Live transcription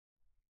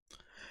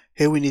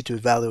Here we need to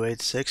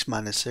evaluate 6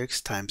 minus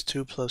 6 times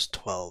 2 plus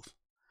 12.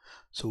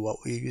 So what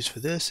we use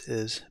for this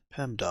is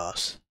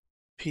PEMDAS.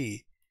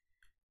 P-E-M-D-A-S.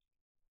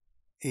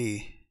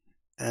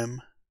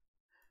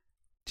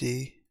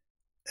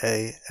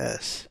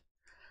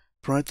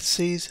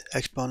 Parentheses,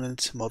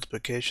 exponents,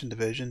 multiplication,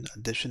 division,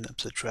 addition, and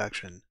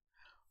subtraction.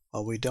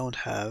 Well, we don't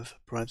have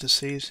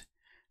parentheses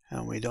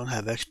and we don't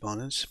have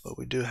exponents, but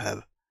we do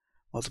have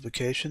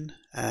multiplication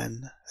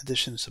and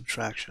addition and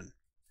subtraction.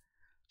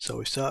 So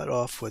we start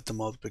off with the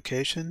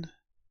multiplication.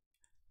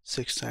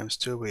 6 times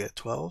 2, we get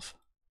 12.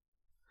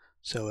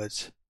 So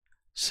it's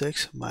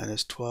 6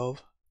 minus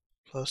 12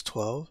 plus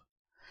 12.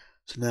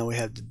 So now we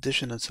have the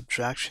addition and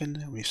subtraction,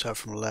 and we start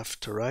from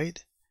left to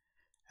right.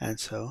 And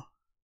so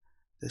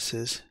this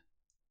is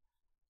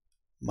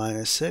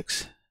minus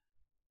 6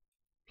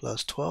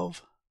 plus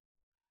 12,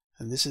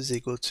 and this is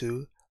equal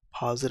to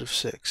positive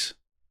 6.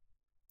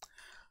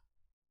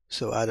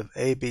 So out of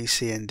A, B,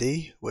 C, and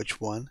D, which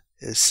one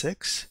is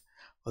 6?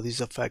 Well,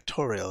 these are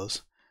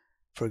factorials.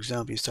 For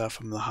example, you start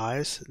from the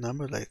highest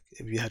number, like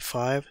if you had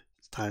 5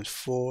 times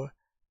 4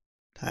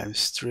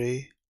 times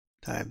 3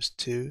 times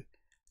 2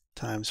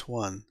 times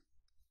 1.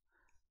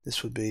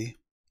 This would be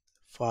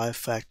 5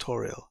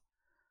 factorial.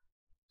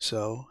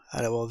 So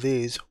out of all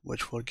these,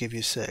 which will give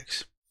you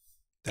 6?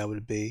 That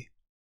would be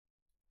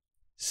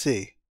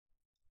C,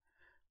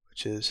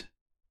 which is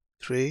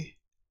 3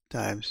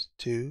 times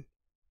 2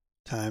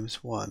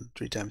 times 1.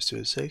 3 times 2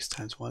 is 6,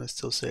 times 1 is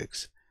still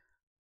 6.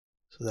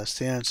 So that's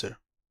the answer.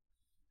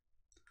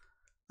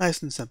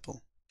 Nice and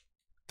simple.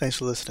 Thanks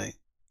for listening.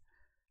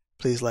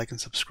 Please like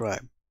and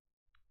subscribe.